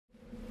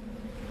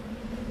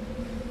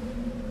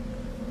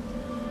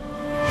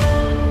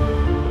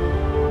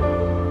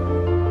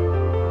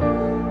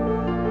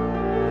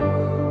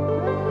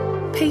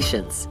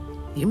patience.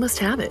 You must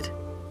have it,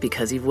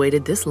 because you've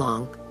waited this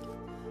long.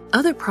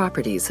 Other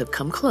properties have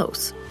come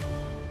close.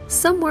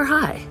 Some were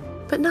high,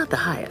 but not the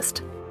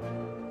highest.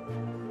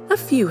 A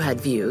few had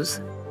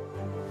views,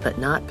 but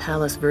not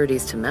Palos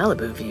Verdes to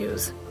Malibu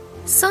views.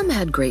 Some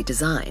had great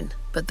design,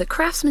 but the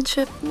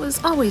craftsmanship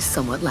was always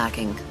somewhat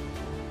lacking.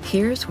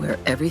 Here's where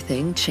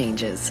everything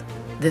changes.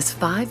 This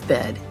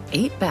 5-bed,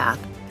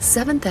 8-bath,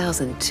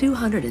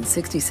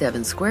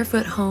 7,267 square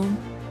foot home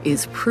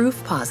is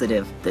proof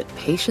positive that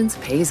patience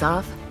pays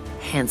off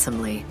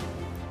handsomely.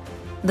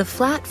 The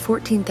flat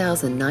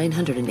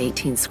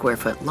 14,918 square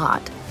foot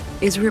lot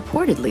is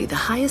reportedly the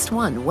highest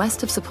one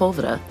west of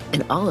Sepulveda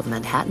in all of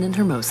Manhattan and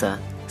Hermosa,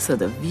 so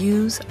the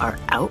views are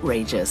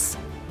outrageous.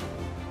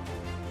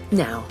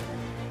 Now,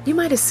 you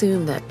might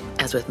assume that,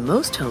 as with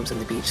most homes in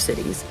the beach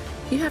cities,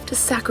 you have to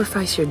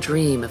sacrifice your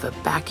dream of a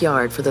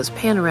backyard for those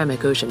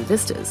panoramic ocean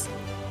vistas.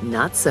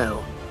 Not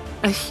so.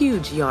 A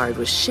huge yard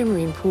with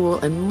shimmering pool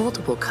and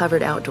multiple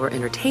covered outdoor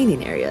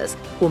entertaining areas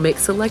will make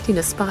selecting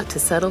a spot to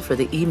settle for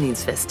the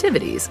evening's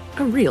festivities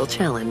a real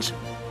challenge.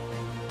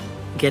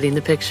 Getting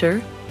the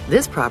picture?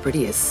 This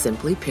property is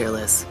simply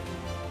peerless.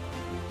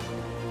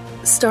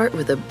 Start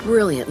with a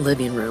brilliant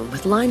living room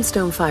with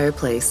limestone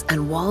fireplace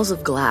and walls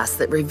of glass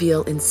that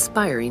reveal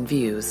inspiring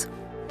views.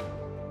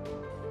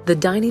 The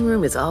dining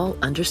room is all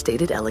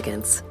understated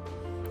elegance,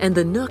 and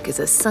the nook is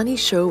a sunny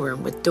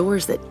showroom with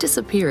doors that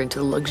disappear into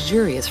the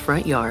luxurious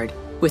front yard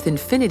with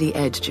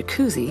infinity-edge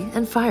jacuzzi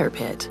and fire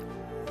pit.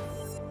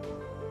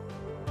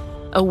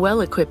 A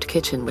well-equipped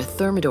kitchen with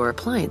Thermador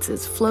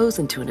appliances flows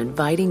into an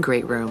inviting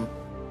great room.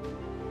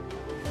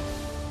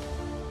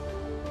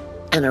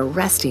 An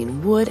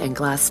arresting wood and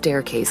glass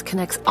staircase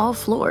connects all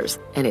floors,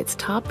 and it's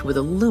topped with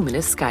a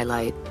luminous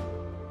skylight.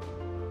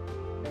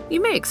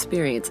 You may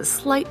experience a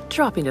slight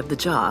dropping of the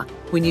jaw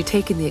when you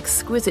take in the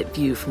exquisite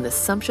view from the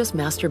sumptuous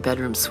master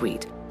bedroom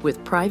suite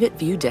with private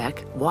view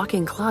deck,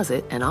 walk-in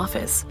closet, and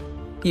office.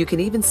 You can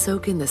even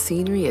soak in the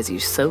scenery as you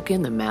soak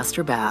in the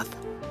master bath.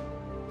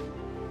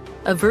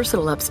 A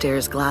versatile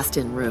upstairs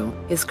glassed-in room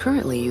is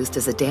currently used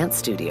as a dance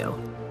studio.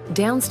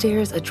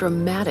 Downstairs, a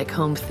dramatic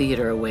home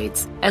theater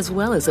awaits, as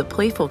well as a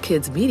playful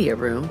kids' media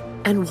room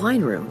and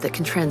wine room that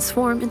can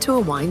transform into a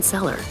wine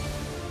cellar.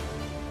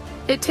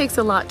 It takes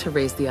a lot to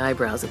raise the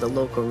eyebrows of the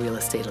local real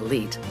estate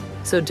elite,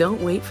 so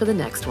don't wait for the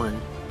next one.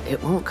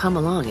 It won't come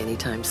along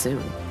anytime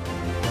soon.